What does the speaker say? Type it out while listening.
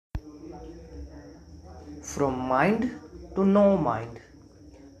From mind to no mind.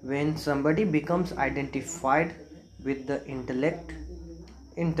 When somebody becomes identified with the intellect,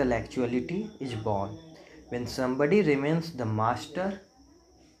 intellectuality is born. When somebody remains the master,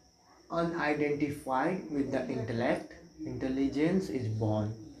 unidentified with the intellect, intelligence is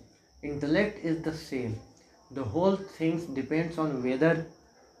born. Intellect is the same. The whole thing depends on whether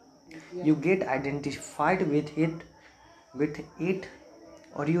you get identified with it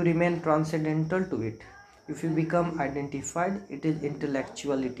or you remain transcendental to it. If you become identified, it is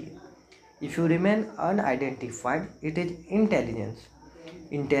intellectuality. If you remain unidentified, it is intelligence.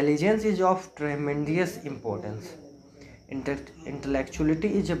 Intelligence is of tremendous importance.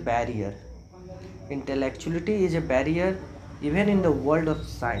 Intellectuality is a barrier. Intellectuality is a barrier even in the world of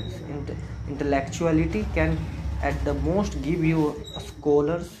science. Intellectuality can at the most give you a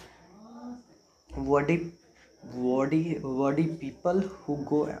scholar's wordy people who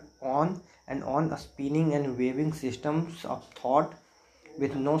go on and on spinning and waving systems of thought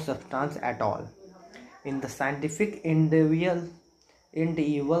with no substance at all. In the scientific endeavor,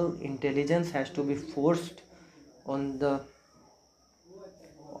 intelligence has to be forced on the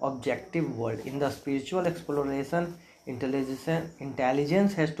objective world. In the spiritual exploration,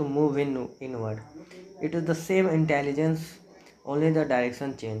 intelligence has to move inward. It is the same intelligence, only the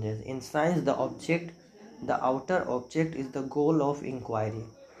direction changes. In science, the outer object is the goal of inquiry.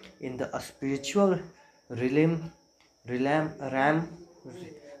 In the spiritual realm, realm,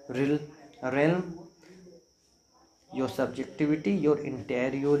 realm, your subjectivity, your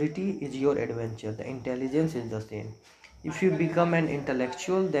interiority is your adventure. The intelligence is the same. If you become an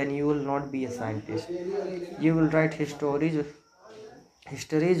intellectual, then you will not be a scientist. You will write histories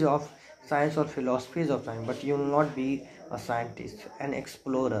of science or philosophies of science, but you will not be a scientist, an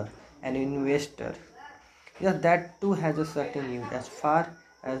explorer, an investor. Yes, that too has a certain use. As far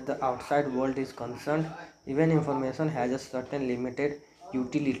as the outside world is concerned, even information has a certain limited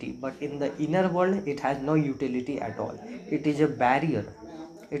utility, but in the inner world, it has no utility at all. It is a barrier.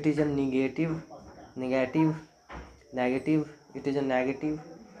 It is a negative. It is a negative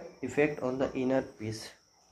effect on the inner peace.